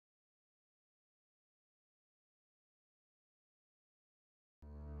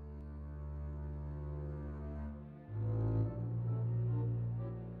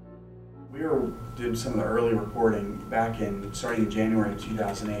We did some of the early reporting back starting in January of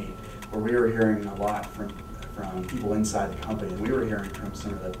 2008, where we were hearing a lot from people inside the company, and we were hearing from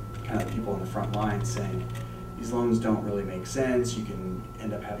some of the kind of people in the front line saying, these loans don't really make sense, you can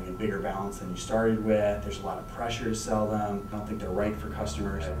end up having a bigger balance than you started with, there's a lot of pressure to sell them, I don't think they're right for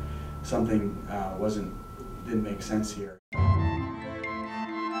customers, something didn't make sense here.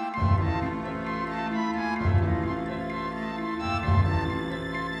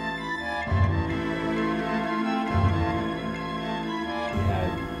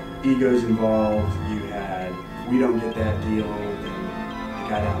 Egos involved, you had, we don't get that deal, then the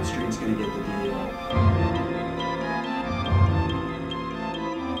guy down the street's going to get the deal.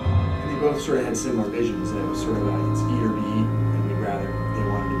 And they both sort of had similar visions, that it was sort of it's eat or be eaten.